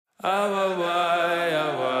You're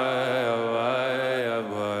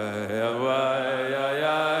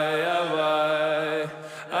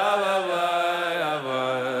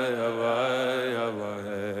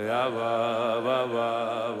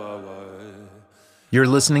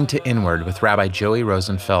listening to Inward with Rabbi Joey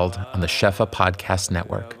Rosenfeld on the Shefa Podcast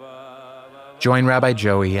Network. Join Rabbi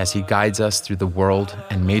Joey as he guides us through the world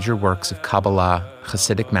and major works of Kabbalah,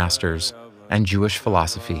 Hasidic masters, and Jewish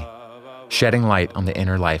philosophy, shedding light on the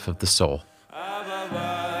inner life of the soul.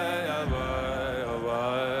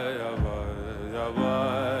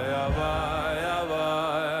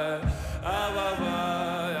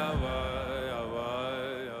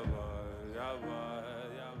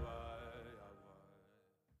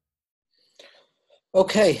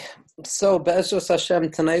 Okay, so Be'ezus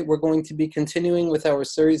Hashem, tonight we're going to be continuing with our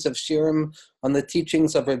series of shirim on the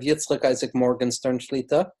teachings of Rav Yitzchak Isaac Morgenstern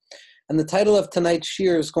Shlita. And the title of tonight's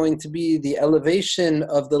shir is going to be The Elevation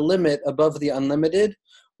of the Limit Above the Unlimited,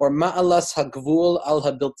 or Ma'alas HaGvul al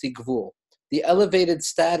HaBilti Gvul, the elevated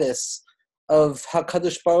status of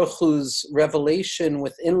HaKadosh Baruch Hu's revelation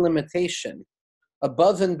within limitation,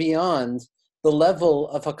 above and beyond the level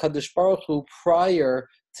of HaKadosh Baruch Hu prior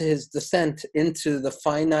to his descent into the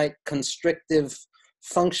finite, constrictive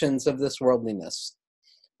functions of this worldliness.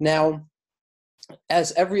 Now,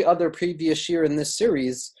 as every other previous year in this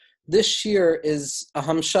series, this year is a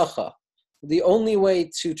hamshacha. The only way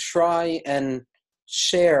to try and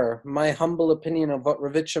share my humble opinion of what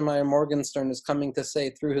Rav Yitzchak Morgenstern is coming to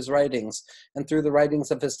say through his writings and through the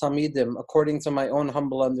writings of his Talmidim, according to my own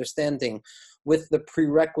humble understanding, with the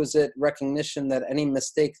prerequisite recognition that any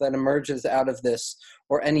mistake that emerges out of this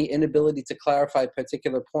or any inability to clarify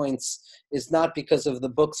particular points is not because of the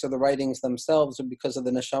books or the writings themselves or because of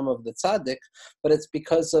the neshama of the tzaddik, but it's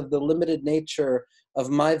because of the limited nature of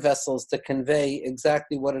my vessels to convey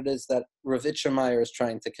exactly what it is that Rav Yitzchak is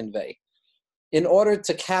trying to convey. In order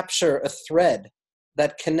to capture a thread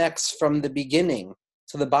that connects from the beginning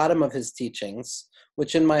to the bottom of his teachings,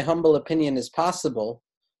 which in my humble opinion is possible,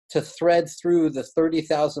 to thread through the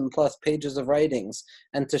 30,000 plus pages of writings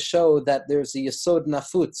and to show that there's a yesod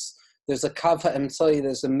nafutz, there's a kav ha'emtzai,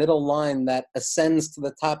 there's a middle line that ascends to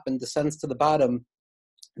the top and descends to the bottom,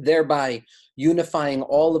 thereby unifying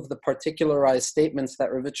all of the particularized statements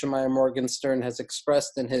that Rav Yitzchak Morgenstern has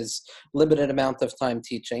expressed in his limited amount of time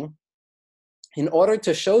teaching. In order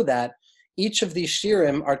to show that, each of these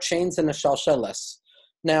shirim are chains in a shalsheles.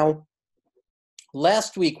 Now,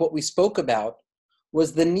 last week what we spoke about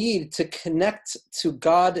was the need to connect to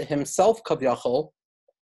God himself, Kavyachol,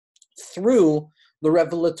 through the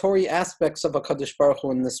revelatory aspects of HaKadosh Baruch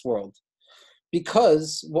Hu in this world.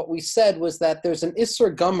 Because what we said was that there's an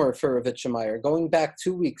Isur Gomer for Rav Yitzchak, going back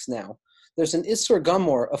 2 weeks now. There's an Isur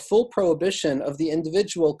Gomer, a full prohibition of the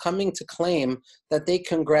individual coming to claim that they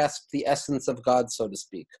can grasp the essence of God, so to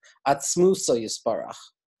speak. Atzmusa Yisparach.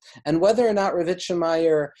 And whether or not Rav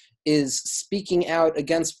Yitzchak is speaking out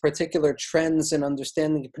against particular trends in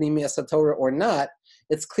understanding Pnimiyas HaTorah or not,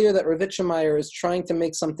 it's clear that Rav Yitzchak is trying to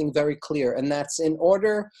make something very clear, and that's in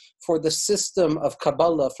order for the system of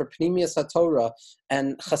Kabbalah, for Pnimiyas HaTorah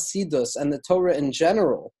and Chasidus and the Torah in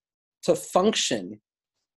general to function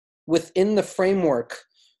within the framework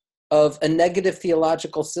of a negative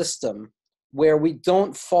theological system, where we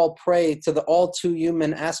don't fall prey to the all too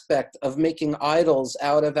human aspect of making idols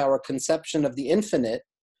out of our conception of the infinite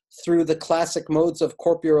through the classic modes of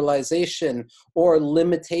corporalization or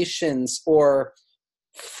limitations or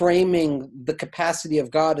framing the capacity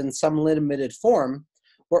of God in some limited form.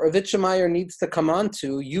 What Rav Yitzchak needs to come on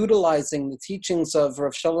to, utilizing the teachings of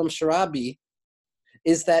Rav Shalom Sharabi,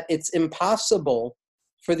 is that it's impossible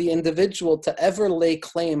for the individual to ever lay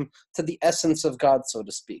claim to the essence of God, so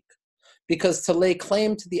to speak. Because to lay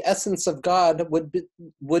claim to the essence of God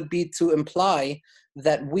would be to imply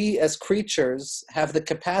that we as creatures have the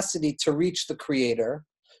capacity to reach the Creator,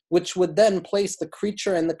 which would then place the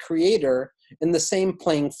creature and the Creator in the same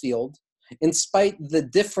playing field. In spite the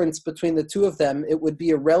difference between the two of them, it would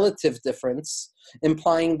be a relative difference,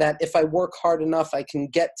 implying that if I work hard enough, I can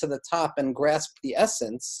get to the top and grasp the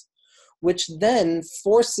essence, which then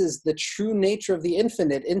forces the true nature of the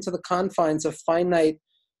infinite into the confines of finite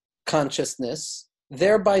consciousness,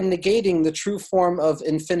 thereby negating the true form of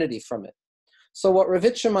infinity from it. So what Rav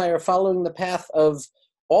Yitzchak, following the path of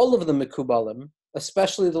all of the Mekubalim,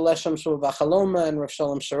 especially the Leshem Shul V'Chaloma and Rav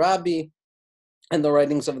Shalom Sharabi, and the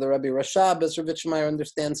writings of the Rebbe Rashab, as Rav Yitzchak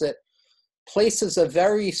understands it, places a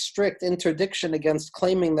very strict interdiction against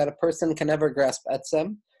claiming that a person can ever grasp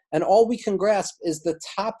Etzem, and all we can grasp is the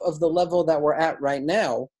top of the level that we're at right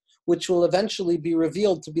now, which will eventually be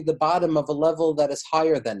revealed to be the bottom of a level that is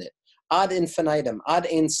higher than it. ad infinitum, ad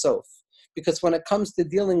ein sof. Because when it comes to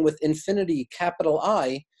dealing with infinity, capital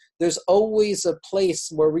I, there's always a place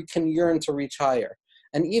where we can yearn to reach higher.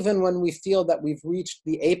 And even when we feel that we've reached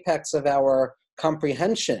the apex of our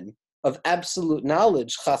comprehension of absolute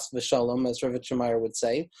knowledge, chas v'shalom, as Ravitcher Meyer would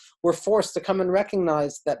say, we're forced to come and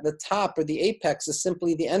recognize that the top or the apex is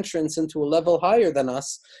simply the entrance into a level higher than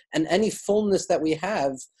us, and any fullness that we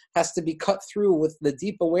have has to be cut through with the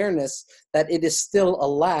deep awareness that it is still a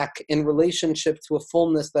lack in relationship to a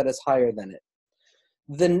fullness that is higher than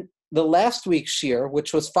it. The last week's shir,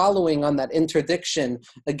 which was following on that interdiction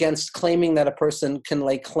against claiming that a person can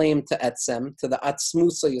lay claim to etzem, to the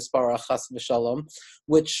atzmusa yisparach chas v'shalom,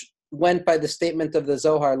 which went by the statement of the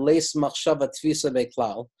Zohar, leis machshava tvisa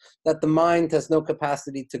beklal, that the mind has no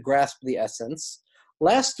capacity to grasp the essence.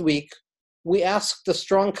 Last week, we asked a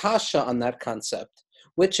strong kasha on that concept,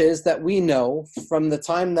 which is that we know from the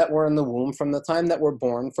time that we're in the womb, from the time that we're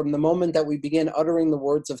born, from the moment that we begin uttering the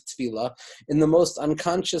words of tefillah, in the most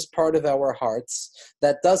unconscious part of our hearts,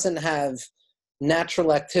 that doesn't have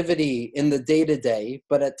natural activity in the day-to-day,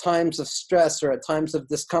 but at times of stress or at times of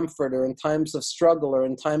discomfort or in times of struggle or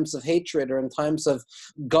in times of hatred or in times of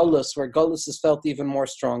gullus, where gullus is felt even more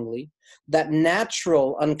strongly, that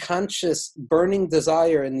natural, unconscious, burning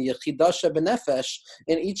desire in the Yechidasha B'Nefesh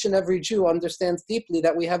in each and every Jew understands deeply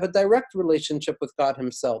that we have a direct relationship with God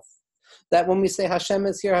himself. That when we say Hashem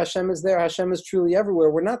is here, Hashem is there, Hashem is truly everywhere,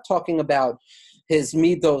 we're not talking about his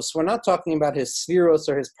midos, we're not talking about his spheros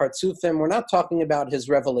or his partsufim, we're not talking about his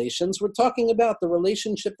revelations, we're talking about the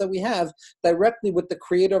relationship that we have directly with the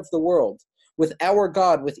creator of the world, with our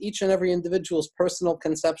God, with each and every individual's personal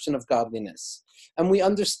conception of godliness. And we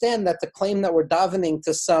understand that the claim that we're davening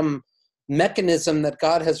to some mechanism that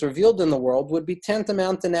God has revealed in the world would be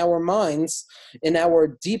tantamount in our minds, in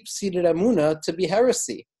our deep-seated emunah, to be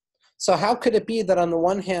heresy. So how could it be that on the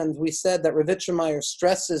one hand we said that Ravitcher Meyer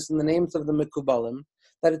stresses in the names of the Mekubalim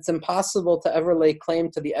that it's impossible to ever lay claim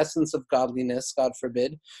to the essence of godliness, God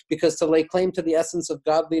forbid, because to lay claim to the essence of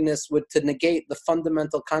godliness would to negate the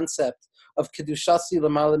fundamental concept of Kedushasi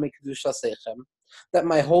L'mala Mekedushasechem, that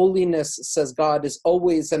my holiness, says God, is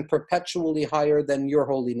always and perpetually higher than your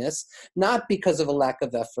holiness, not because of a lack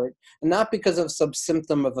of effort, and not because of some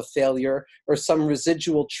symptom of a failure or some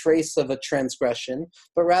residual trace of a transgression,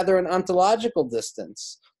 but rather an ontological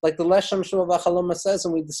distance. Like the Leshem Shuvah V'Chaloma says,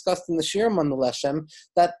 and we discussed in the Shirim on the Leshem,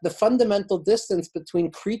 that the fundamental distance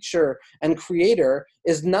between creature and creator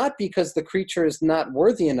is not because the creature is not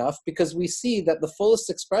worthy enough, because we see that the fullest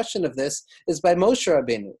expression of this is by Moshe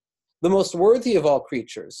Rabbeinu, the most worthy of all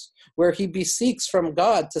creatures, where he beseeks from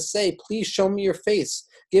God to say, please show me your face,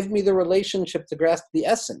 give me the relationship to grasp the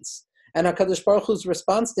essence. And HaKadosh Baruch Hu's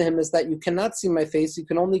response to him is that you cannot see my face, you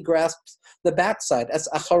can only grasp the backside, as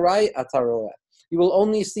acharai ataroeh. You will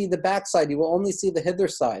only see the backside, you will only see the hither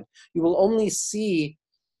side, you will only see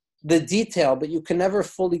the detail, but you can never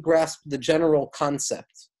fully grasp the general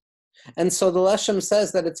concept. And so the Leshem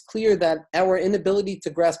says that it's clear that our inability to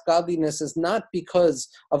grasp godliness is not because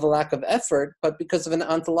of a lack of effort, but because of an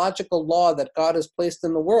ontological law that God has placed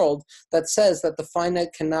in the world that says that the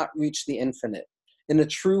finite cannot reach the infinite in a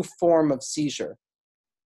true form of seizure.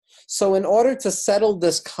 So in order to settle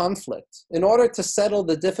this conflict, in order to settle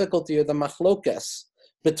the difficulty or the machlokes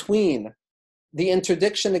between the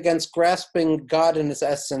interdiction against grasping God in his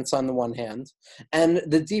essence on the one hand, and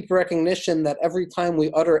the deep recognition that every time we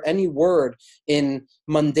utter any word in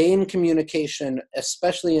mundane communication,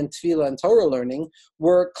 especially in tefillah and Torah learning,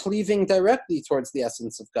 we're cleaving directly towards the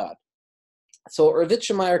essence of God. So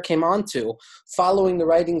Ravitcher Meyer came on to, following the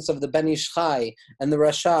writings of the Ben Ish Chai and the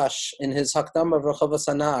Rashash in his Hakdama of Rechavos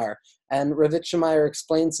Hanar, and Ravitcher Meyer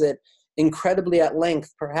explains it incredibly at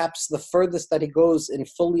length, perhaps the furthest that he goes in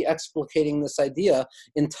fully explicating this idea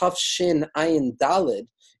in Taf Shin Ayin Dalid,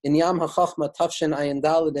 in Yam HaChachma Taf Shin Ayin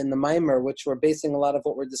Dalid in the Maimer, which we're basing a lot of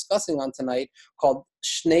what we're discussing on tonight, called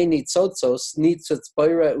Shnei Nitzotzos, Nitzotz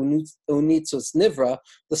Boira Unitzotz Nivra,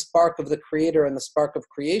 the spark of the creator and the spark of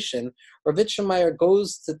creation. Ravitcher Meyer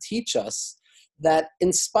goes to teach us that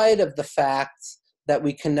in spite of the fact that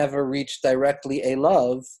we can never reach directly a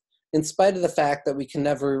love, in spite of the fact that we can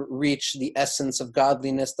never reach the essence of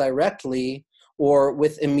godliness directly or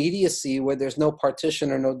with immediacy where there's no partition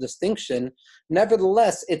or no distinction,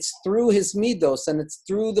 nevertheless, it's through his midos and it's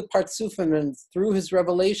through the partsufim and through his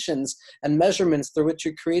revelations and measurements through which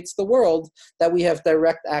he creates the world that we have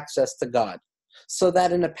direct access to God. So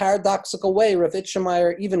that in a paradoxical way, Ravitcher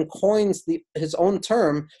Meyer even coins his own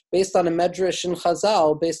term based on a medrash in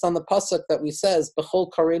Chazal, based on the pasuk that we says, B'chol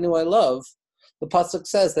karenu I love, The pasuk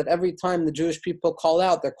says that every time the Jewish people call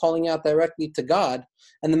out, they're calling out directly to God,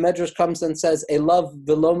 and the Medrash comes and says, "Elav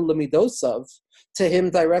v'lom lemidosav," to him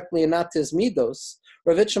directly and not to his midos.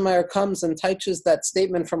 Rav Itchemeyer comes and teaches that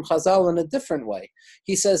statement from Chazal in a different way.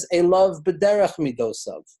 He says, "Elav b'derech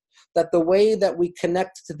midosav," that the way that we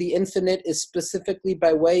connect to the infinite is specifically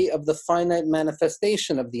by way of the finite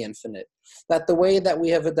manifestation of the infinite. That the way that we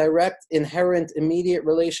have a direct, inherent, immediate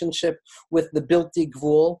relationship with the bilti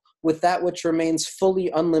gvul, with that which remains fully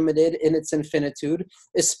unlimited in its infinitude,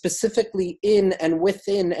 is specifically in and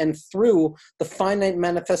within and through the finite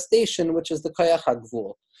manifestation, which is the koyach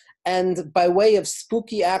hagvul. And by way of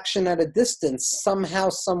spooky action at a distance, somehow,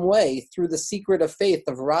 some way, through the secret of faith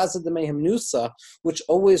of Raza D'Mehem Nusa, which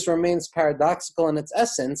always remains paradoxical in its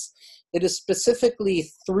essence, it is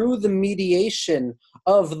specifically through the mediation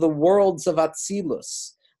of the worlds of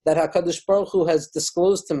Atzilus that HaKadosh Baruch Hu has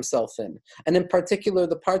disclosed himself in, and in particular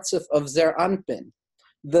the parts of Zer Anpin,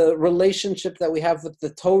 the relationship that we have with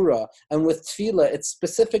the Torah and with Tefillah. It's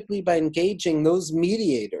specifically by engaging those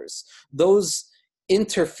mediators, those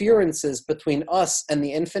interferences between us and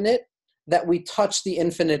the infinite, that we touch the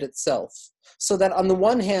infinite itself. So that on the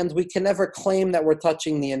one hand, we can never claim that we're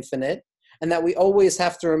touching the infinite, and that we always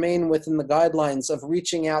have to remain within the guidelines of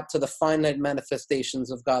reaching out to the finite manifestations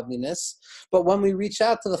of godliness. But when we reach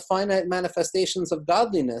out to the finite manifestations of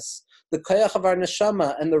godliness, the koyach of our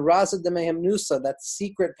neshama and the Raza D'Mehem Nusa, that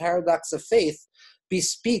secret paradox of faith,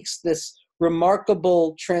 bespeaks this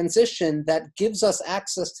remarkable transition that gives us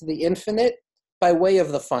access to the infinite by way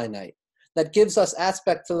of the finite, that gives us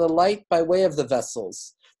aspect to the light by way of the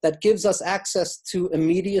vessels, that gives us access to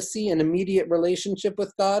immediacy and immediate relationship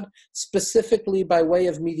with God, specifically by way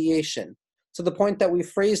of mediation, to the point that we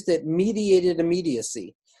phrased it mediated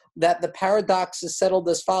immediacy, that the paradox is settled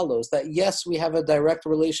as follows, that yes, we have a direct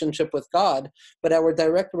relationship with God, but our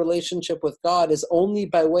direct relationship with God is only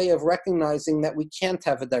by way of recognizing that we can't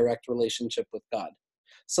have a direct relationship with God.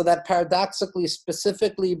 So that paradoxically,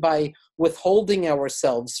 specifically by withholding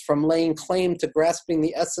ourselves from laying claim to grasping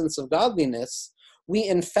the essence of godliness, we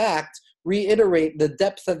in fact reiterate the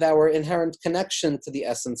depth of our inherent connection to the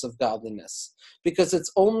essence of godliness. Because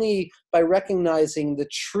it's only by recognizing the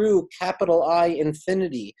true capital I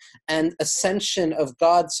infinity and ascension of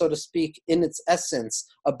God, so to speak, in its essence,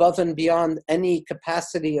 above and beyond any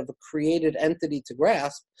capacity of a created entity to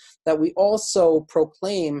grasp, that we also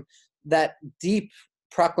proclaim that deep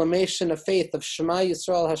proclamation of faith of Shema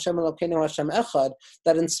Yisrael Hashem Elokeinu Hashem Echad,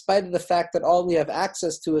 that in spite of the fact that all we have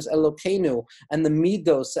access to is Elokeinu and the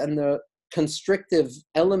midos and the constrictive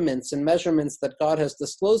elements and measurements that God has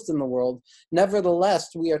disclosed in the world, nevertheless,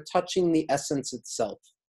 we are touching the essence itself.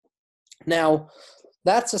 Now,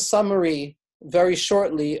 that's a summary, very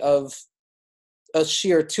shortly, of a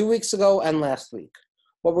shir 2 weeks ago and last week.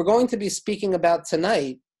 What we're going to be speaking about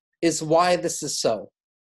tonight is why this is so.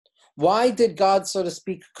 Why did God, so to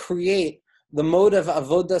speak, create the mode of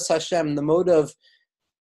avodas Hashem, the mode of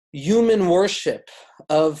human worship,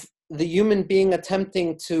 of the human being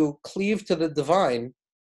attempting to cleave to the divine?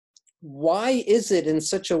 Why is it in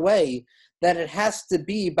such a way that it has to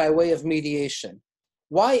be by way of mediation?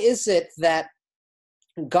 Why is it that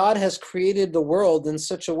God has created the world in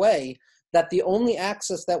such a way that the only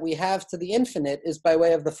access that we have to the infinite is by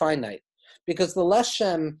way of the finite? Because the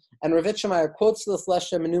Leshem, and Rav Itchemeyer quotes this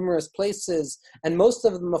Leshem in numerous places, and most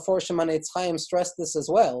of the Meforshim on Eitz Chaim stress this as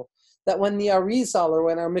well, that when the Arizal or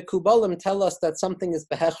when our Mikubalim tell us that something is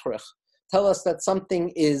behechrich, tell us that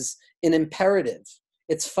something is an imperative,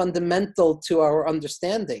 it's fundamental to our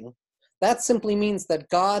understanding, that simply means that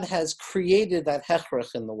God has created that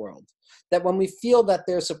hechrich in the world. That when we feel that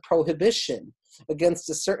there's a prohibition against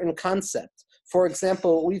a certain concept, for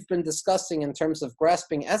example, what we've been discussing in terms of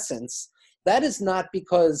grasping essence, that is not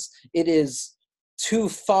because it is too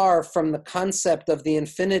far from the concept of the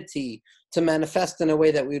infinity to manifest in a way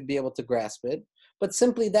that we would be able to grasp it, but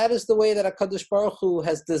simply that is the way that HaKadosh Baruch Hu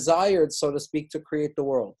has desired, so to speak, to create the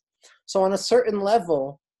world. So on a certain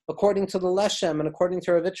level, according to the Leshem and according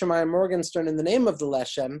to Rav Itchemeyer Morgenstern in the name of the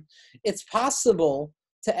Leshem, it's possible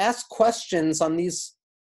to ask questions on these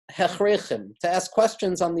hechrechim, to ask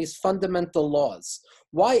questions on these fundamental laws.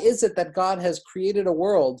 Why is it that God has created a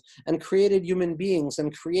world and created human beings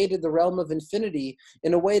and created the realm of infinity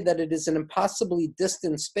in a way that it is an impossibly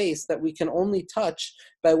distant space that we can only touch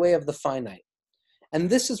by way of the finite? And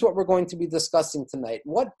this is what we're going to be discussing tonight.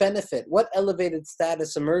 What benefit, what elevated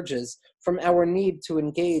status emerges from our need to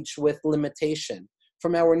engage with limitation,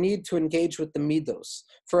 from our need to engage with the midos,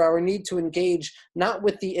 for our need to engage not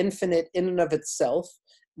with the infinite in and of itself,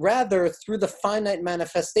 rather through the finite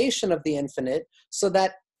manifestation of the infinite, so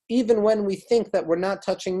that even when we think that we're not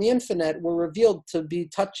touching the infinite, we're revealed to be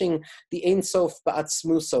touching the Ein Sof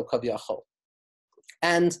Ba'atzmuso Kavyachol.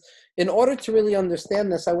 And in order to really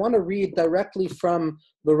understand this, I want to read directly from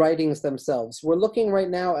the writings themselves. We're looking right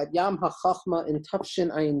now at Yam HaChachma in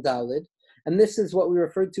Tafshin Ayin Dalid, and this is what we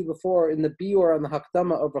referred to before in the Biur on the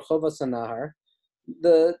Hakdama of Rechovas HaNahar.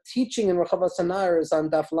 The teaching in Rechovas HaNahar is on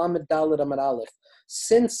Daf Lamed Dalid Amud Aleph.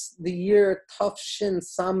 Since the year Tafshin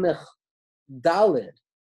Samech Dalid,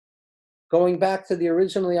 going back to the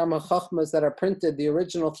original Yam HaChachmas that are printed, the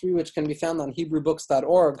original 3 which can be found on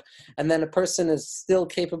HebrewBooks.org, and then a person is still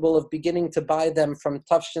capable of beginning to buy them from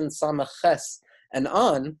Tafshin Samech Ches and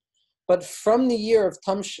on, but from the year of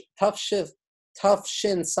Tafshin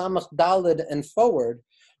Samech Dalid and forward,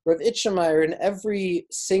 Rav Itchemeyer in every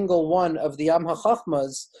single one of the Yam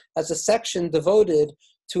HaChachmas has a section devoted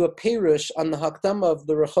to a perush on the Hakdama of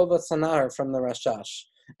the Rechovas HaNahar from the Rashash.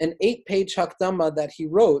 An 8-page Hakdama that he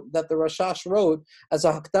wrote, that the Rashash wrote as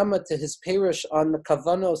a Hakdama to his perush on the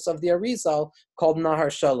Kavanos of the Arizal called Nahar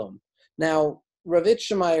Shalom. Now, Rav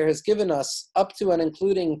Itchemeyer has given us up to and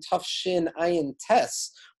including Tafshin Ayin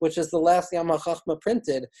Tes, which is the last Yam HaChachma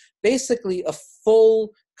printed, basically a full,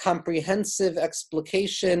 comprehensive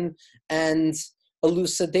explication and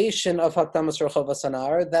elucidation of Hakdamas Rechovas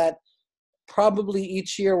HaNahar that probably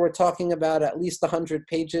each year we're talking about at least 100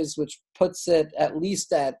 pages, which puts it at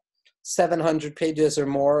least at 700 pages or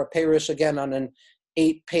more. A perush, again, on an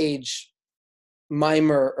 8-page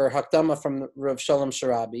mimer or Hakdama from Rav Shalom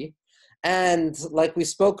Sharabi. And like we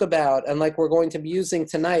spoke about, and like we're going to be using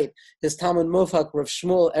tonight, his Talmud Muvhak, Rav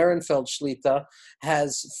Shmuel Ehrenfeld Shlita,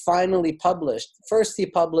 has finally published. First he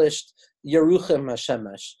published Yeruchim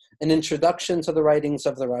HaShemesh, an introduction to the writings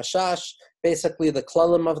of the Rashash, basically the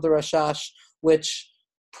Klalim of the Rashash, which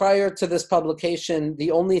prior to this publication,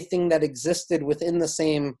 the only thing that existed within the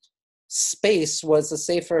same space was a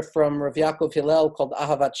sefer from Rav Yaakov Hillel called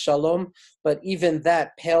Ahavat Shalom, but even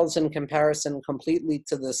that pales in comparison completely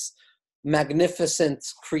to this magnificent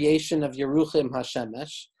creation of Yeruchim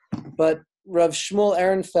HaShemesh. But Rav Shmuel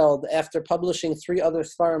Ehrenfeld, after publishing 3 other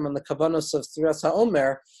Sfarim on the Kavanos of Sfiras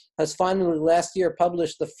HaOmer, has finally last year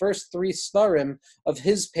published the first 3 Sfarim of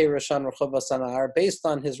his Perush on Rechovas HaNahar, based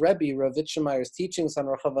on his Rebbe, Rav Itchemeyer's teachings on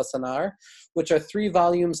Rechovas HaNahar, which are 3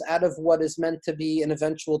 volumes out of what is meant to be an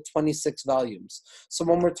eventual 26 volumes. So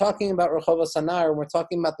when we're talking about Rechovas HaNahar, when we're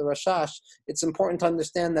talking about the Rashash, it's important to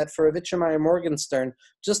understand that for Rav Itchemeyer Morgenstern,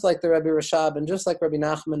 just like the Rebbe Rashab, and just like Rabbi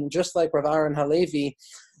Nachman, and just like Rav Aaron Halevi,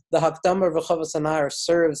 the Hakdama of Rechovas HaNahar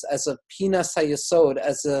serves as a pinas hayesod,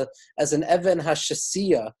 as an even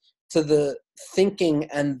hashasiya to the thinking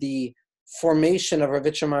and the formation of Rav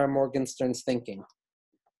Itchemeyer Morgenstern's thinking.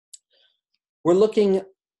 We're looking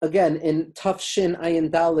again in Tafshin Ayin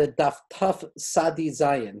Dalid Daf Taf Sadi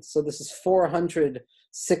Zayin. So this is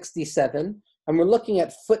 467, and we're looking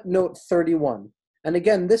at footnote 31. And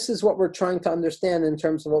again, this is what we're trying to understand in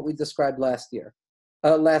terms of what we described last week.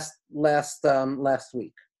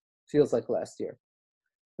 Feels like last year.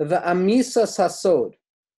 The Amisa Sasod,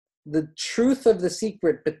 the truth of the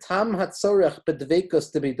secret, Betam Hatzorech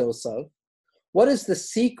Bedvekos Debidosav. What is the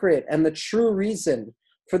secret and the true reason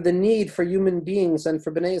for the need for human beings and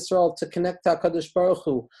for Bnei Yisrael to connect to HaKadosh Baruch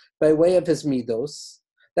Hu by way of his midos?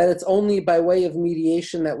 That it's only by way of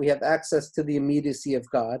mediation that we have access to the immediacy of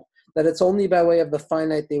God. That it's only by way of the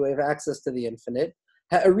finite that we have access to the infinite.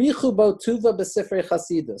 Ha'arichu bo tuva b'sifrei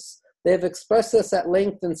Chasidus. They have expressed this at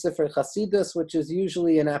length in Sifrei Chasidus, which is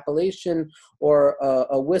usually an appellation or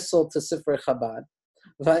a whistle to Sifrei Chabad.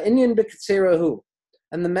 Va'inyan b'ktsirahu.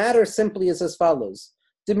 And the matter simply is as follows.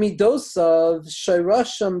 D'midosav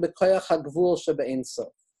shayrasham b'koyach hagvul shebe'ein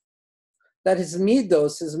sof. That his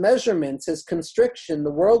midos, his measurements, his constriction, the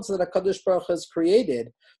worlds that HaKadosh Baruch Hu has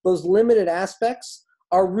created, those limited aspects,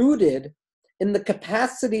 are rooted in the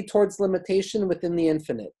capacity towards limitation within the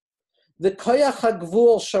infinite. The koyach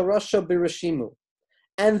hagvul sharasha birashimu,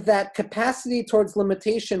 and that capacity towards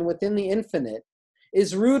limitation within the infinite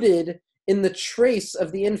is rooted in the trace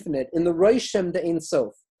of the infinite, in the roishem de ein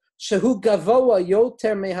sof, shehu gavoa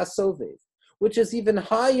yoter mehasovev, which is even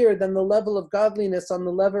higher than the level of godliness on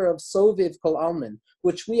the level of sovev kol almin,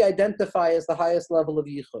 which we identify as the highest level of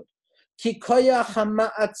yichud. Ki koyach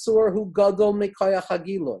hama'atzur hu gadol mekoyach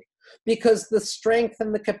hagiloi, because the strength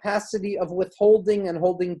and the capacity of withholding and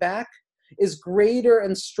holding back is greater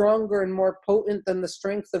and stronger and more potent than the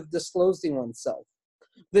strength of disclosing oneself.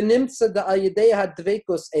 V'nimtza da'ayidei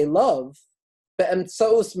hadvekos elav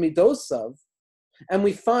be'emtsaos midosav, and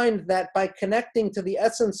we find that by connecting to the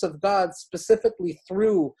essence of God, specifically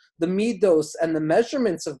through the midos and the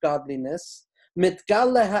measurements of godliness,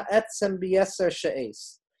 mitgale ha'etzem b'yeser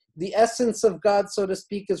she'es, the essence of God, so to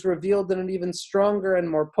speak, is revealed in an even stronger and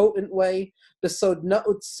more potent way,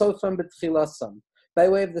 by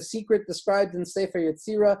way of the secret described in Sefer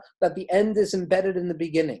Yetzirah, that the end is embedded in the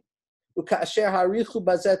beginning.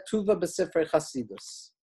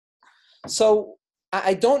 So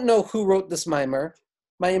I don't know who wrote this mimer.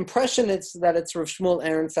 My impression is that it's Rav Shmuel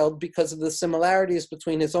Ehrenfeld because of the similarities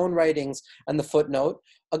between his own writings and the footnote.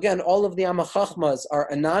 Again, all of the Amachachmas are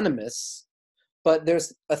anonymous, but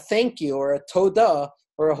there's a thank you or a todah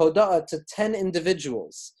or a hoda'ah to 10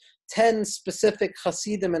 individuals, 10 specific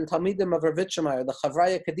Hasidim and Talmidim of Rav Yitzchak, the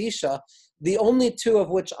Chavraya Kadisha, the only two of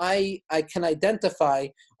which I can identify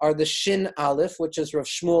are the Shin Aleph, which is Rav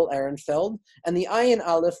Shmuel Ehrenfeld, and the Ayin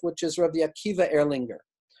Aleph, which is Rav Akiva Erlinger.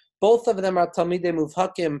 Both of them are Talmidei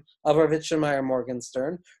Muvhakim of Rav Yitzchak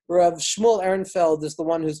Morgenstern. Rav Shmuel Ehrenfeld is the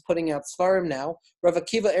one who's putting out Svarim now. Rav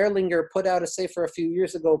Akiva Erlinger put out a sefer a few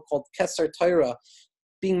years ago called Keser Torah,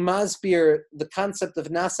 being masbir the concept of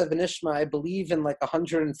Nasa v'Nishma, I believe, in like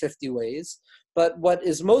 150 ways. But what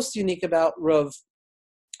is most unique about Rav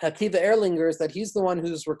Akiva Erlinger is that he's the one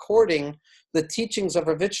who's recording the teachings of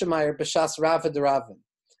Rav Yitzchak B'Shas Rava D'Ravin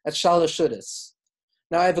at Shalosh Shudas.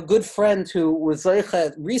 Now, I have a good friend who was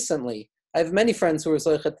Zoichet recently. I have many friends who were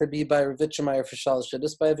Zoichet to be by Rav Yitzchak for Shalosh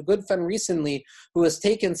Shudas, but I have a good friend recently who was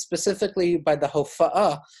taken specifically by the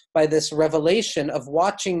Hofa'ah, by this revelation of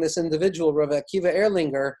watching this individual, Rav Akiva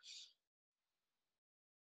Erlinger,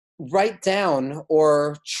 write down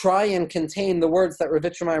or try and contain the words that Rav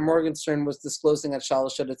Yitzchak Morgenstern was disclosing at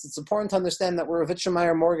Shalosh Shudas. It's important to understand that where Rav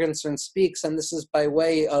Yitzchak Morgenstern speaks, and this is by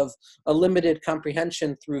way of a limited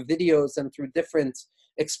comprehension through videos and through different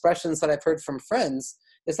expressions that I've heard from friends,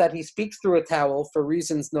 is that he speaks through a towel for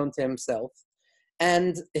reasons known to himself.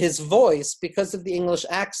 And his voice, because of the English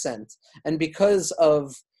accent and because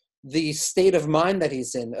of the state of mind that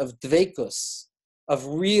he's in, of dveikus, of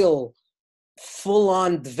real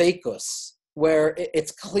full-on dveikus, where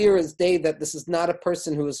it's clear as day that this is not a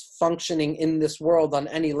person who is functioning in this world on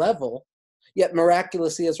any level, yet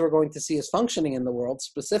miraculously, as we're going to see, is functioning in the world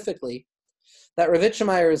specifically, that Rav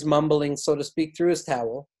Yitzchak is mumbling, so to speak, through his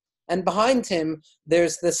towel. And behind him,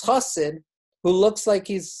 there's this chassid who looks like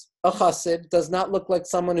he's a chassid, does not look like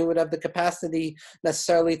someone who would have the capacity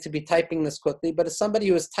necessarily to be typing this quickly, but is somebody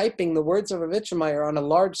who is typing the words of Rav Yitzchak on a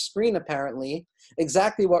large screen, apparently,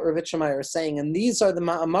 exactly what Rav Yitzchak is saying. And these are the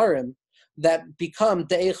ma'amarim that become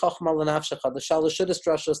De'ei Chochma L'Nafshecha, the Shalosh Shudas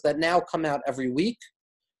drashos that now come out every week,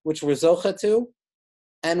 which we're zocha to,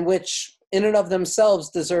 and which in and of themselves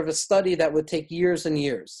deserve a study that would take years and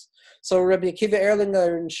years. So Rabbi Akiva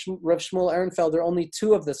Erlinger and Rav Shmuel Ehrenfeld are only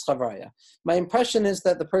two of this chavraya. My impression is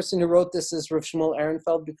that the person who wrote this is Rav Shmuel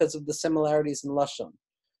Ehrenfeld because of the similarities in Lashon.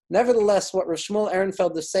 Nevertheless, what Rav Shmuel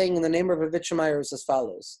Ehrenfeld is saying in the name of Rav Yitzchak is as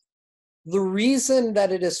follows. The reason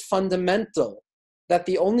that it is fundamental that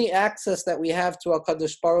the only access that we have to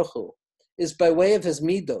HaKadosh Baruch Hu is by way of his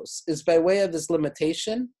midos, is by way of his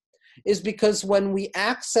limitation, is because when we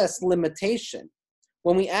access limitation,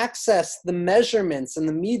 when we access the measurements and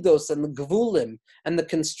the midos and the gvulim and the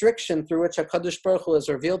constriction through which HaKadosh Baruch Hu has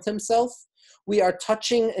revealed himself, we are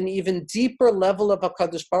touching an even deeper level of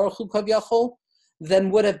HaKadosh Baruch Hu Kavyachol than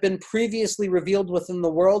would have been previously revealed within the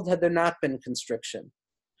world had there not been constriction.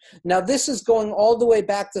 Now, this is going all the way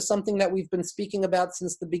back to something that we've been speaking about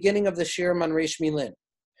since the beginning of the Shirim on Reish Milin.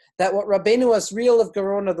 That what Rabbeinu Azriel of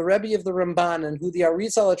Gerona, the Rebbe of the Ramban, and who the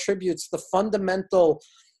Arizal attributes the fundamental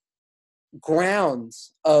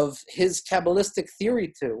grounds of his Kabbalistic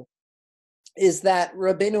theory to, is that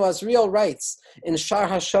Rabbeinu Azriel writes in Shar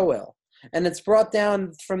HaShoel, and it's brought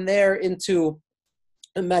down from there into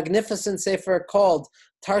a magnificent sefer called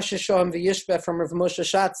Tarshish Shoham V'Yishbeh from Rav Moshe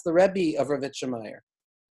Shatz, the Rebbe of Rav Yitzchak,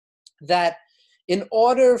 that in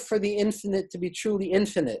order for the infinite to be truly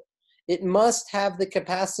infinite, it must have the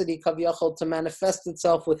capacity, Kavyachol, to manifest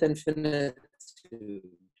itself with infinitude.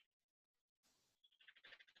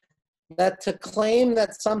 That to claim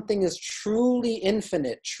that something is truly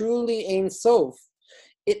infinite, truly Ein Sof,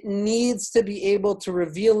 it needs to be able to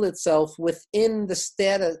reveal itself within the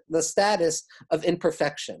status of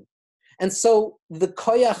imperfection. And so the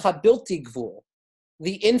Koyach HaBilti Gvul,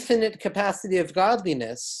 the infinite capacity of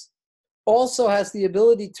godliness, also has the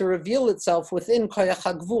ability to reveal itself within Koyach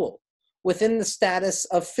HaGvul, within the status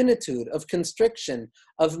of finitude, of constriction,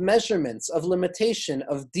 of measurements, of limitation,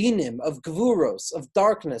 of dinim, of gvuros, of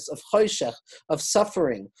darkness, of choshech, of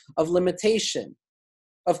suffering, of limitation,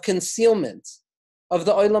 of concealment, of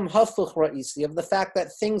the olam hafuch ra'isi, of the fact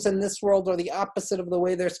that things in this world are the opposite of the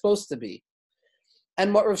way they're supposed to be.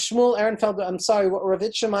 And what Rav Shmuel Ehrenfeld, what Rav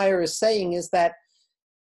Yitzchak is saying is that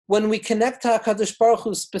when we connect to HaKadosh Baruch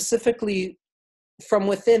Hu specifically from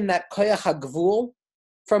within that koyach hagvul,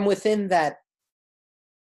 from within that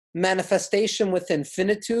manifestation with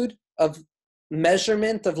infinitude of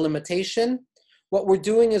measurement, of limitation, what we're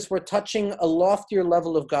doing is we're touching a loftier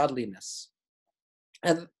level of godliness.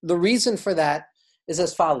 And the reason for that is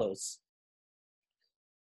as follows.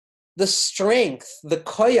 The strength, the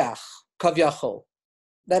koyach, kavyachol,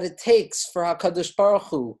 that it takes for HaKadosh Baruch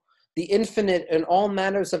Hu, the infinite and all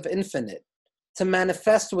manners of infinite, to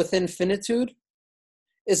manifest with infinitude,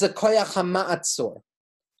 is a koyach hama'atzor,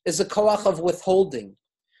 is a koyach of withholding,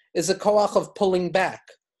 is a koyach of pulling back,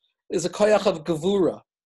 is a koyach of gevura.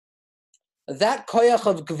 That koyach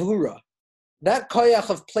of gevura, that koyach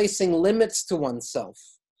of placing limits to oneself,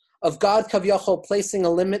 of God kavyachol placing a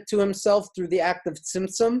limit to himself through the act of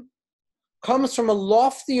tzimtzum, comes from a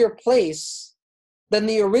loftier place than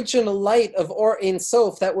the original light of Or Ein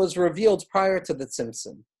Sof that was revealed prior to the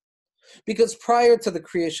tzimtzum. Because prior to the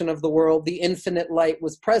creation of the world, the infinite light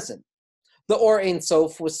was present. The Or Ein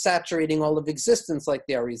Sof was saturating all of existence, like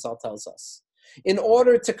the Arizal tells us. In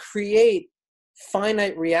order to create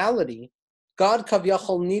finite reality, God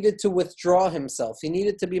Kavyachol needed to withdraw himself. He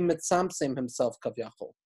needed to be mitzamtzim himself,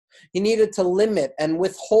 Kavyachol. He needed to limit and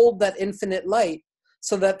withhold that infinite light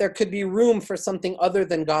so that there could be room for something other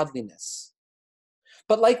than godliness.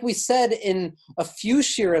 But like we said in a few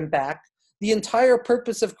shirim back, the entire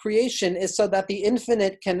purpose of creation is so that the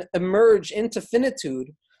infinite can emerge into finitude,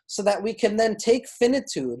 so that we can then take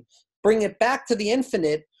finitude, bring it back to the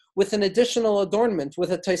infinite with an additional adornment,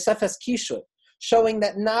 with a Tosefes Kishut, showing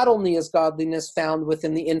that not only is godliness found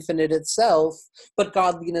within the infinite itself, but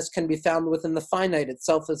godliness can be found within the finite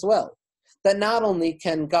itself as well. That not only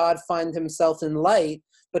can God find himself in light,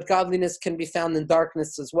 but godliness can be found in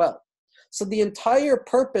darkness as well. So the entire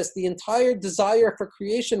purpose, the entire desire for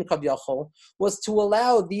creation, Kavyachol, was to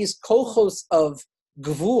allow these kochos of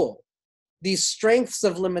gvul, these strengths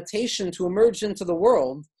of limitation to emerge into the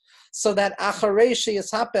world, so that acharei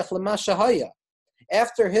sheyishapech lema shehaya,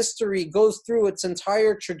 after history goes through its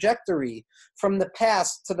entire trajectory from the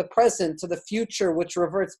past to the present to the future, which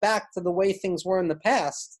reverts back to the way things were in the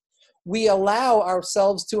past, we allow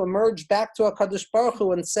ourselves to emerge back to HaKadosh Baruch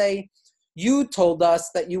Hu and say, you told us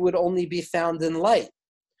that you would only be found in light.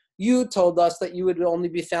 You told us that you would only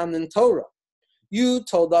be found in Torah. You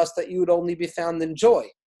told us that you would only be found in joy.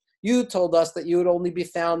 You told us that you would only be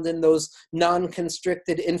found in those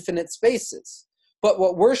non-constricted infinite spaces. But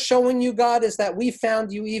what we're showing you, God, is that we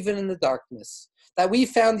found you even in the darkness, that we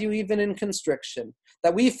found you even in constriction,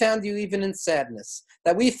 that we found you even in sadness,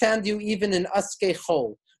 that we found you even in askei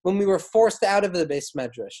chol, when we were forced out of the Beis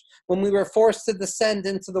Medrash, when we were forced to descend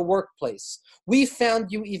into the workplace. We found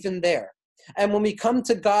you even there. And when we come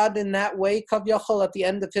to God in that way, Kavyachol, at the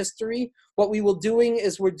end of history, what we will doing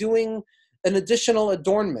is we're doing an additional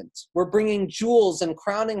adornment. We're bringing jewels and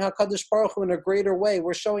crowning HaKadosh Baruch Hu in a greater way.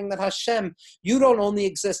 We're showing that Hashem, you don't only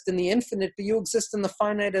exist in the infinite, but you exist in the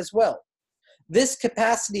finite as well. This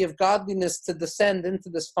capacity of godliness to descend into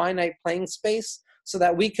this finite playing space so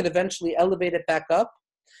that we could eventually elevate it back up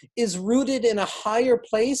is rooted in a higher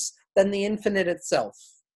place than the infinite itself.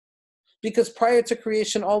 Because prior to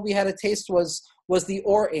creation, all we had a taste was the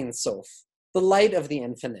Or Ein Sof, the light of the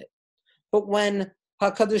infinite. But when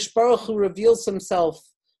HaKadosh Baruch Hu reveals himself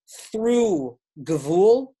through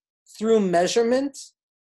gevul, through measurement,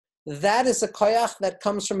 that is a koyach that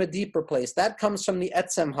comes from a deeper place. That comes from the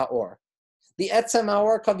Etzem Ha'or. The Etzem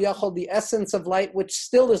Ha'or Kavyachol, the essence of light, which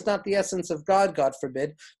still is not the essence of God, God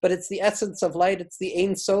forbid, but it's the essence of light, it's the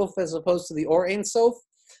Ein Sof as opposed to the Or Ein Sof.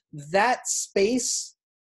 That space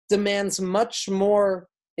demands much more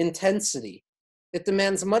intensity. It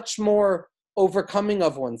demands much more overcoming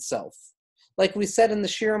of oneself. Like we said in the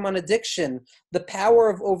Shirim on addiction, the power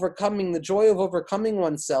of overcoming, the joy of overcoming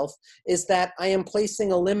oneself is that I am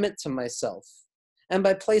placing a limit to myself. And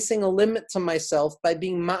by placing a limit to myself, by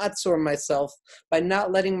being ma'atzor myself, by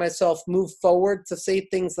not letting myself move forward to say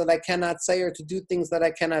things that I cannot say or to do things that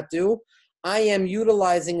I cannot do, I am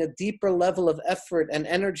utilizing a deeper level of effort and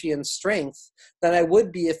energy and strength than I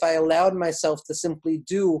would be if I allowed myself to simply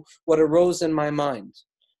do what arose in my mind.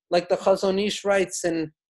 Like the Chazon Ish writes,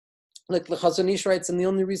 and the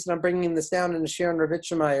only reason I'm bringing this down in the Shir on Rav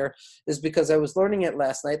Itchemeyer is because I was learning it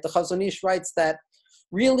last night. The Chazon Ish writes that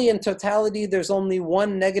really in totality there's only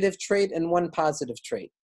one negative trait and one positive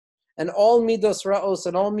trait. And all midos ra'os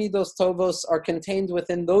and all midos tovos are contained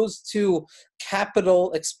within those two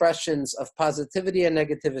capital expressions of positivity and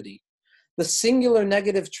negativity. The singular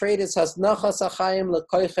negative trait is hasnachas achayim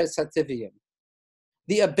lekoiches hativiyim,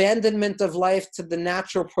 the abandonment of life to the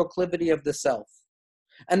natural proclivity of the self.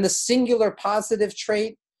 And the singular positive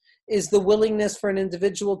trait is the willingness for an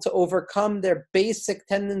individual to overcome their basic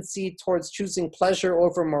tendency towards choosing pleasure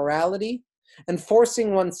over morality and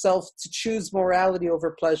forcing oneself to choose morality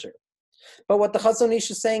over pleasure. But what the Chazon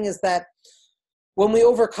Ish is saying is that when we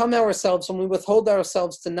overcome ourselves, when we withhold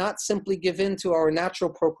ourselves to not simply give in to our natural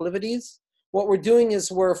proclivities, what we're doing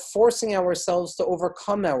is we're forcing ourselves to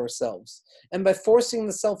overcome ourselves. And by forcing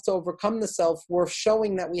the self to overcome the self, we're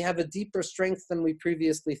showing that we have a deeper strength than we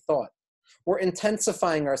previously thought. We're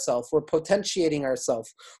intensifying ourselves. We're potentiating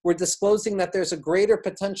ourselves. We're disclosing that there's a greater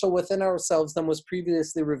potential within ourselves than was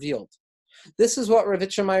previously revealed. This is what Rav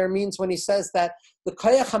Itchemeyer means when he says that the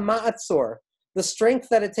koyach hama'atzor, the strength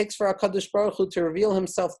that it takes for HaKadosh Baruch Hu to reveal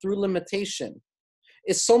himself through limitation,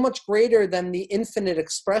 is so much greater than the infinite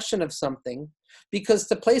expression of something, because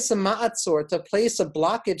to place a ma'atzor, to place a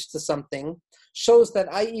blockage to something, shows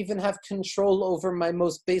that I even have control over my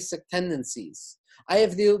most basic tendencies. I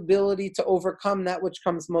have the ability to overcome that which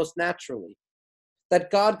comes most naturally. That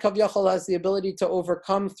God, Kavyachol, has the ability to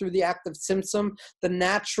overcome through the act of tzimtzum, the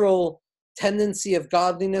natural tendency of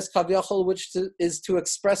godliness, Kavyachol, which is to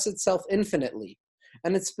express itself infinitely.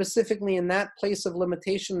 And it's specifically in that place of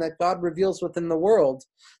limitation that God reveals within the world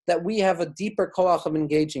that we have a deeper koach of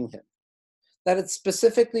engaging him. That it's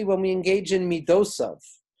specifically when we engage in midosav,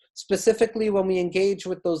 specifically when we engage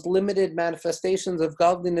with those limited manifestations of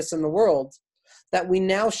godliness in the world, that we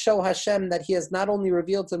now show Hashem that he has not only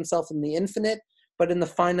revealed himself in the infinite, but in the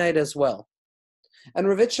finite as well. And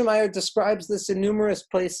Rav Itchemeyer describes this in numerous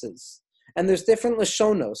places. And there's different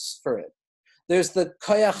lashonos for it. There's the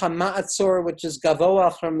koyach hama'atzor, which is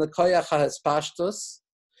gavoach from the koyach ha'espashtus,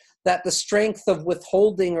 that the strength of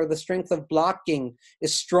withholding or the strength of blocking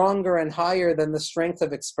is stronger and higher than the strength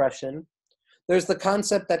of expression. There's the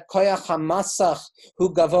concept that koyach hamasach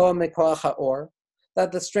hu gavoa mekoach ha'or,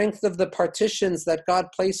 that the strength of the partitions that God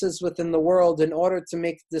places within the world in order to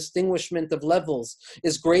make distinguishment of levels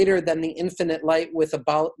is greater than the infinite light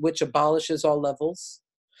which abolishes all levels.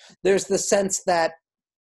 There's the sense that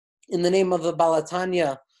in the name of the Baal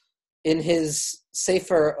HaTanya, in his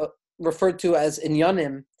Sefer referred to as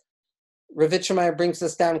Inyanim, Rav Itchemeyer brings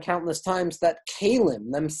this down countless times, that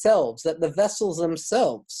kalim themselves, that the vessels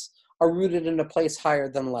themselves are rooted in a place higher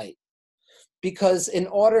than light. Because in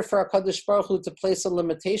order for HaKadosh Baruch Hu to place a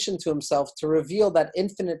limitation to himself, to reveal that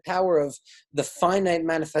infinite power of the finite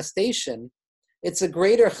manifestation, it's a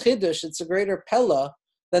greater chidush, it's a greater pella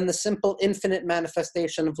than the simple infinite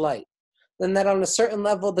manifestation of light. Then that on a certain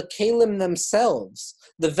level, the kalim themselves,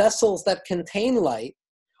 the vessels that contain light,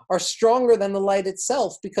 are stronger than the light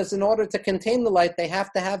itself, because in order to contain the light, they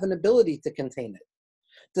have to have an ability to contain it.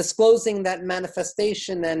 Disclosing that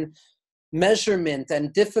manifestation and measurement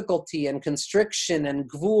and difficulty and constriction and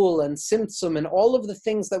gvul and simtsum and all of the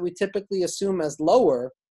things that we typically assume as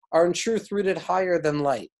lower are in truth rooted higher than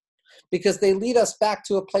light, because they lead us back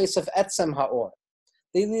to a place of etzem ha'or.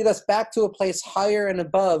 They lead us back to a place higher and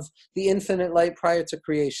above the infinite light prior to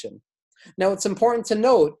creation. Now, it's important to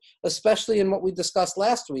note, especially in what we discussed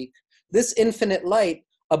last week, this infinite light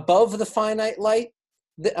above the finite light,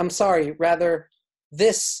 this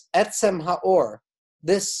etzem ha'or,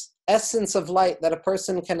 this essence of light that a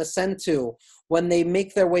person can ascend to when they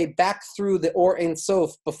make their way back through the Or Ein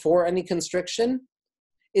Sof before any constriction,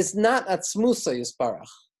 is not atzmusa yisbarach.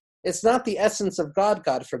 It's not the essence of God,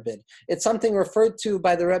 God forbid. It's something referred to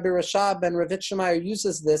by the Rebbe Rashab, and Rav Itchemeyer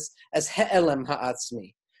uses this as he'elem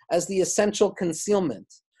ha'atzmi, as the essential concealment,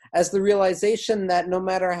 as the realization that no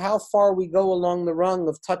matter how far we go along the rung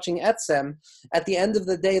of touching etzem, at the end of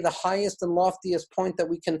the day, the highest and loftiest point that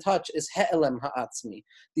we can touch is he'elem ha'atzmi,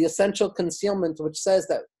 the essential concealment, which says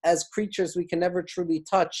that as creatures we can never truly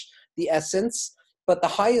touch the essence, but the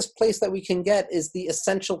highest place that we can get is the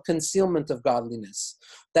essential concealment of godliness,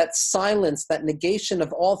 that silence, that negation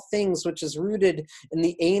of all things, which is rooted in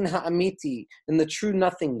the ein ha'amiti, in the true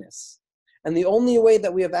nothingness. And the only way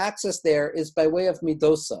that we have access there is by way of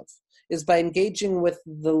midosav, is by engaging with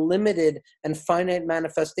the limited and finite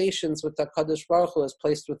manifestations which HaKadosh Baruch Hu has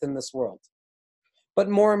placed within this world. But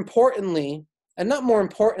more importantly, and not more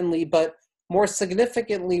importantly, but more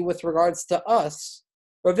significantly with regards to us,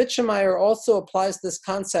 Rav Itchemeyer also applies this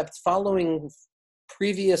concept following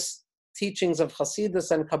previous teachings of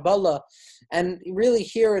Hasidus and Kabbalah, and really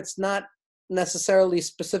here it's not necessarily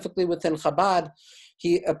specifically within Chabad.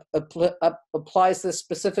 He applies this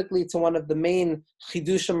specifically to one of the main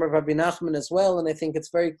chidushim of Rabbi Nachman as well, and I think it's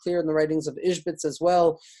very clear in the writings of Ishbitz as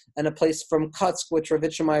well, and a place from Kutsk, which Rav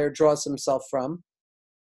Itchemeyer draws himself from,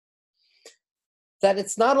 that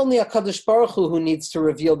it's not only HaKadosh Baruch Hu needs to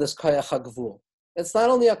reveal this koyach hagvul. It's not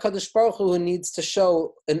only HaKadosh Baruch Hu needs to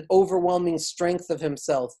show an overwhelming strength of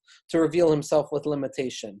himself to reveal himself with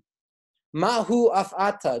limitation. Mahu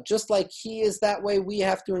af'ata, just like he is that way, we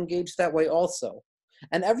have to engage that way also.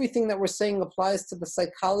 And everything that we're saying applies to the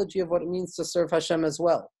psychology of what it means to serve Hashem as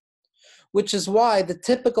well. Which is why the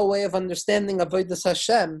typical way of understanding Avodas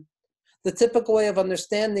Hashem, the typical way of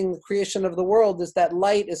understanding the creation of the world is that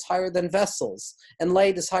light is higher than vessels, and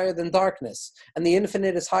light is higher than darkness, and the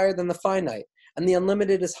infinite is higher than the finite, and the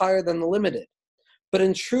unlimited is higher than the limited. But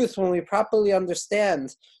in truth, when we properly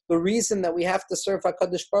understand the reason that we have to serve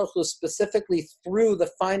HaKadosh Baruch Hu specifically through the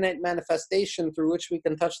finite manifestation through which we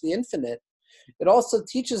can touch the infinite, it also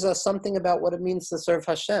teaches us something about what it means to serve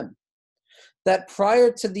Hashem. That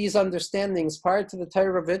prior to these understandings, prior to the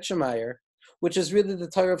Torah of Itchemeyer, which is really the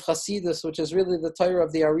Torah of Hasidus, which is really the Torah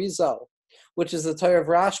of the Arizal, which is the Torah of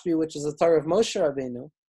Rashbi, which is the Torah of Moshe Rabbeinu,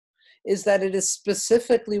 is that it is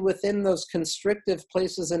specifically within those constrictive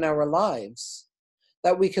places in our lives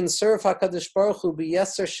that we can serve HaKadosh Baruch Hu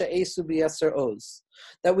b'yeser she'esu b'yeser oz,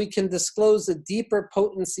 that we can disclose a deeper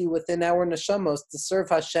potency within our neshamos to serve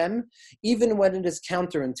Hashem, even when it is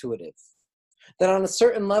counterintuitive. That on a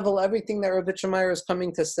certain level, everything that Rabbi Itchemeyer is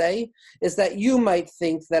coming to say is that you might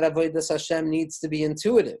think that Avodas Hashem needs to be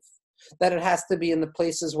intuitive, that it has to be in the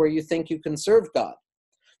places where you think you can serve God.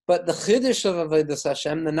 But the chiddush of Avodas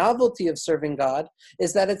Hashem, the novelty of serving God,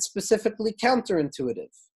 is that it's specifically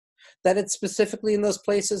counterintuitive, that it's specifically in those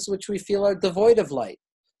places which we feel are devoid of light,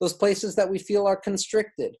 those places that we feel are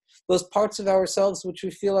constricted, those parts of ourselves which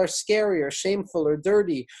we feel are scary or shameful or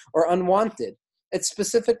dirty or unwanted. It's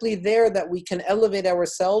specifically there that we can elevate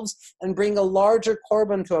ourselves and bring a larger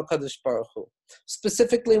korban to HaKadosh Baruch Hu.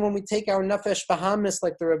 Specifically when we take our nefesh bahamis,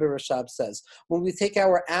 like the Rebbe Rashab says, when we take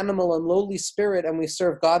our animal and lowly spirit and we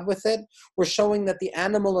serve God with it, we're showing that the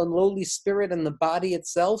animal and lowly spirit and the body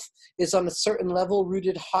itself is on a certain level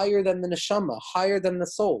rooted higher than the neshama, higher than the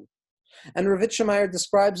soul. And Rav Itchemeyer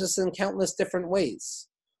describes this in countless different ways.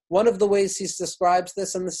 One of the ways he describes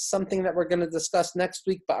this, and this is something that we're going to discuss next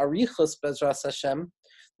week, Ba'arichus Bezras Hashem,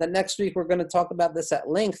 that next week we're going to talk about this at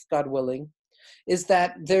length, God willing, is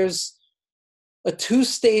that there's a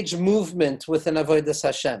two-stage movement within Avodas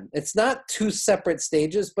Hashem. It's not two separate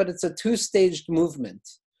stages, but it's a two-staged movement.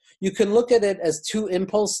 You can look at it as two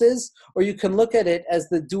impulses, or you can look at it as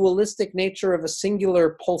the dualistic nature of a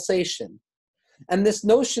singular pulsation. And this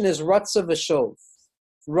notion is Ratza V'Shov,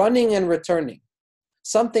 running and returning.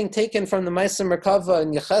 Something taken from the Maaseh Merkava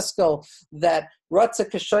and Yecheskel, that Ratza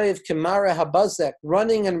Kashayev Kimara Habazek,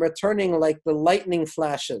 running and returning like the lightning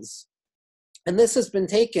flashes. And this has been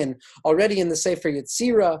taken already in the Sefer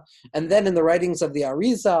Yetzirah, and then in the writings of the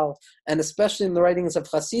Arizal, and especially in the writings of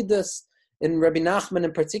Hasidus, in Rabbi Nachman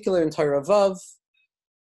in particular, in Torah Vav,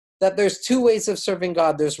 that there's two ways of serving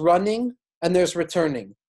God. There's running and there's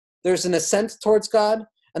returning. There's an ascent towards God,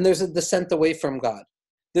 and there's a descent away from God.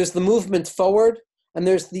 There's the movement forward, and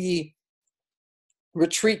there's the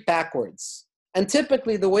retreat backwards. And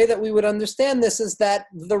typically the way that we would understand this is that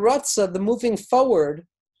the Ratzah, the moving forward,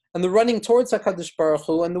 and the running towards HaKadosh Baruch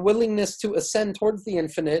Hu, and the willingness to ascend towards the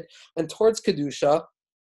infinite and towards Kedusha,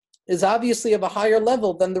 is obviously of a higher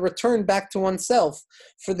level than the return back to oneself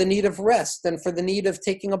for the need of rest, and for the need of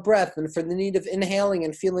taking a breath, and for the need of inhaling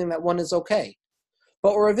and feeling that one is okay.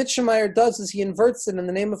 But what Rav Itchemeyer does is he inverts it in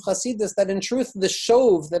the name of Hasidus, that in truth the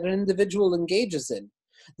shov that an individual engages in,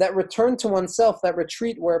 that return to oneself, that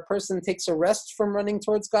retreat where a person takes a rest from running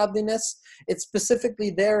towards godliness, it's specifically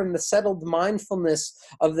there in the settled mindfulness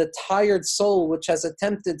of the tired soul which has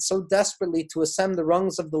attempted so desperately to ascend the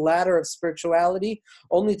rungs of the ladder of spirituality,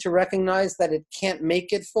 only to recognize that it can't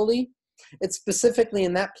make it fully. It's specifically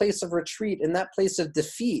in that place of retreat, in that place of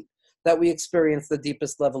defeat, that we experience the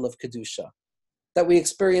deepest level of Kedusha, that we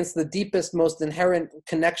experience the deepest, most inherent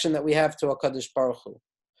connection that we have to HaKadosh Baruch Hu.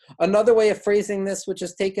 Another way of phrasing this, which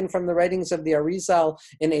is taken from the writings of the Arizal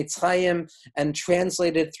in Eitz Chaim and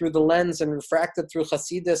translated through the lens and refracted through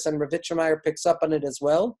Hasidus, and Rav Itchemeyer picks up on it as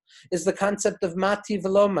well, is the concept of mati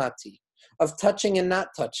velo mati, of touching and not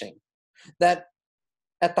touching. That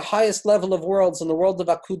at the highest level of worlds, in the world of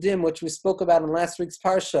Akudim, which we spoke about in last week's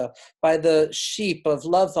Parsha, by the sheep of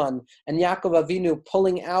Lavan and Yaakov Avinu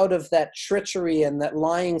pulling out of that treachery and that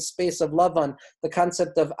lying space of Lavan, the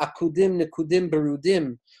concept of Akudim, Nekudim,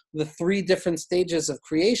 Berudim, the three different stages of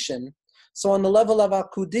creation. So on the level of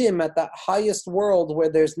Akudim, at that highest world where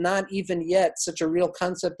there's not even yet such a real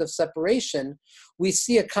concept of separation, we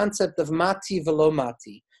see a concept of mati velo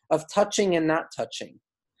mati, of touching and not touching.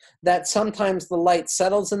 That sometimes the light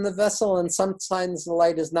settles in the vessel and sometimes the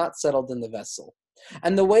light is not settled in the vessel.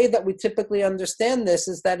 And the way that we typically understand this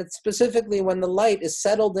is that it's specifically when the light is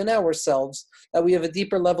settled in ourselves that we have a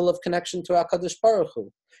deeper level of connection to HaKadosh Baruch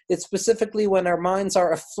Hu. It's specifically when our minds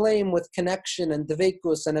are aflame with connection and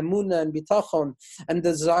devekus and emunah and bitachon and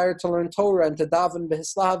desire to learn Torah and to daven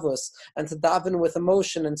behislavus and to daven with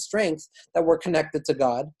emotion and strength that we're connected to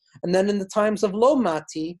God. And then in the times of lo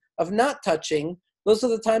mati, of not touching, those are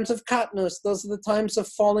the times of katnus, those are the times of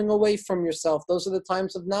falling away from yourself, those are the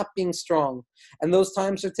times of not being strong. And those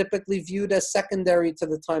times are typically viewed as secondary to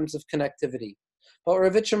the times of connectivity. But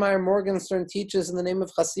Rav Yitzchak Morgenstern teaches in the name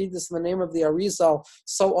of Hasidus, in the name of the Arizal,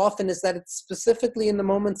 so often is that it's specifically in the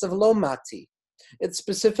moments of lo mati. It's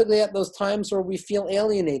specifically at those times where we feel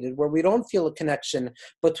alienated, where we don't feel a connection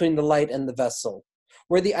between the light and the vessel,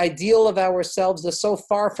 where the ideal of ourselves is so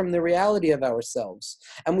far from the reality of ourselves,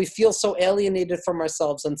 and we feel so alienated from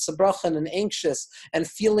ourselves and sabrachan and anxious, and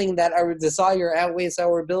feeling that our desire outweighs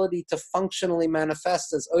our ability to functionally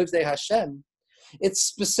manifest as Ovdei Hashem. It's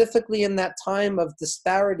specifically in that time of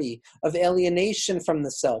disparity, of alienation from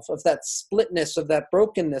the self, of that splitness, of that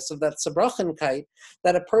brokenness, of that sabrachankite,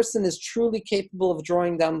 that a person is truly capable of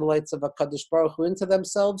drawing down the lights of HaKadosh Baruch Hu into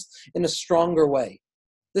themselves in a stronger way.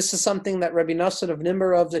 This is something that Rabbi Nasser of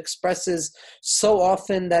Nimrod expresses so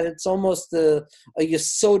often that it's almost a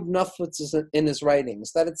yesod nafutz in his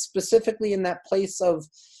writings, that it's specifically in that place of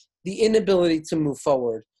the inability to move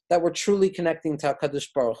forward, that we're truly connecting to HaKadosh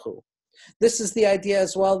Baruch Hu. This is the idea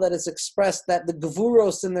as well that is expressed that the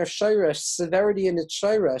gevuros in their shayresh, severity in its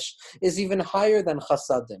shayresh, is even higher than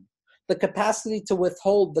chasadim. The capacity to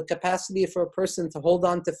withhold, the capacity for a person to hold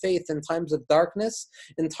on to faith in times of darkness,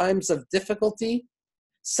 in times of difficulty,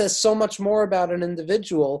 says so much more about an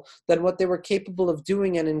individual than what they were capable of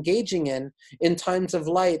doing and engaging in times of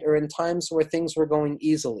light or in times where things were going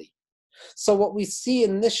easily. So what we see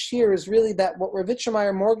in this year is really that what Rav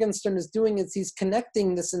Yitzchak Morgenstern is doing is he's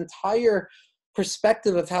connecting this entire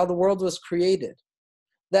perspective of how the world was created.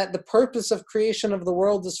 That the purpose of creation of the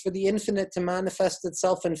world is for the infinite to manifest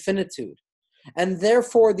itself in finitude. And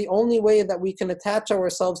therefore, the only way that we can attach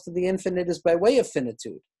ourselves to the infinite is by way of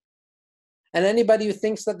finitude. And anybody who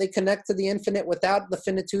thinks that they connect to the infinite without the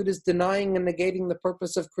finitude is denying and negating the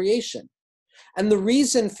purpose of creation. And the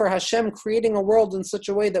reason for Hashem creating a world in such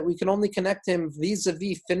a way that we can only connect to Him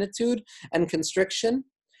vis-a-vis finitude and constriction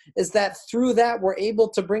is that through that we're able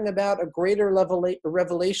to bring about a greater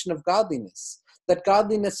revelation of godliness, that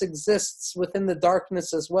godliness exists within the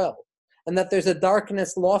darkness as well, and that there's a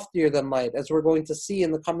darkness loftier than light, as we're going to see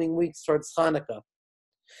in the coming weeks towards Hanukkah.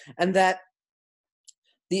 And that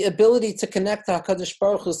the ability to connect to HaKadosh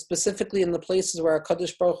Baruch Hu, specifically in the places where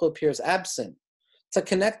HaKadosh Baruch Hu appears absent, to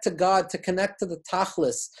connect to God, to connect to the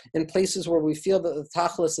Tachlis in places where we feel that the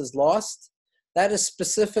Tachlis is lost, that is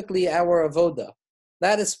specifically our avoda.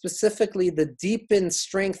 That is specifically the deepened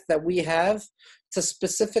strength that we have to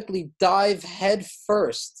specifically dive head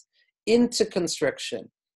first into constriction,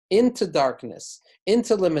 into darkness,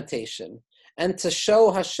 into limitation, and to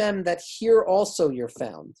show Hashem that here also you're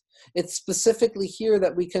found. It's specifically here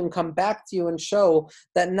that we can come back to you and show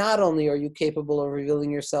that not only are you capable of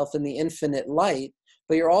revealing yourself in the infinite light,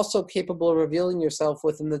 but you're also capable of revealing yourself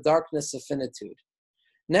within the darkness of finitude.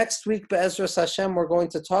 Next week, Be'ezras Hashem, we're going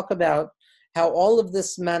to talk about how all of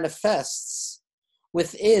this manifests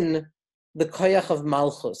within the koyach of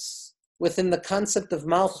Malchus, within the concept of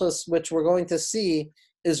Malchus, which we're going to see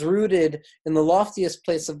is rooted in the loftiest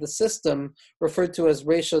place of the system, referred to as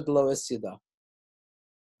Reisha D'Lo Isyada.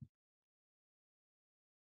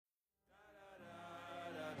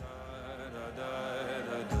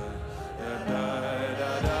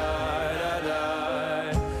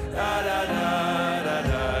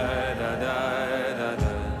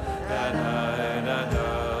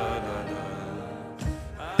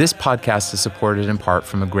 This podcast is supported in part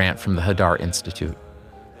from a grant from the Hadar Institute.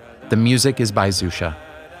 The music is by Zusha.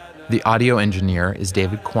 The audio engineer is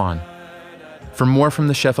David Kwan. For more from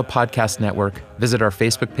the Shefa Podcast Network, visit our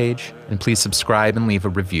Facebook page and please subscribe and leave a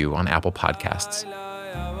review on Apple Podcasts.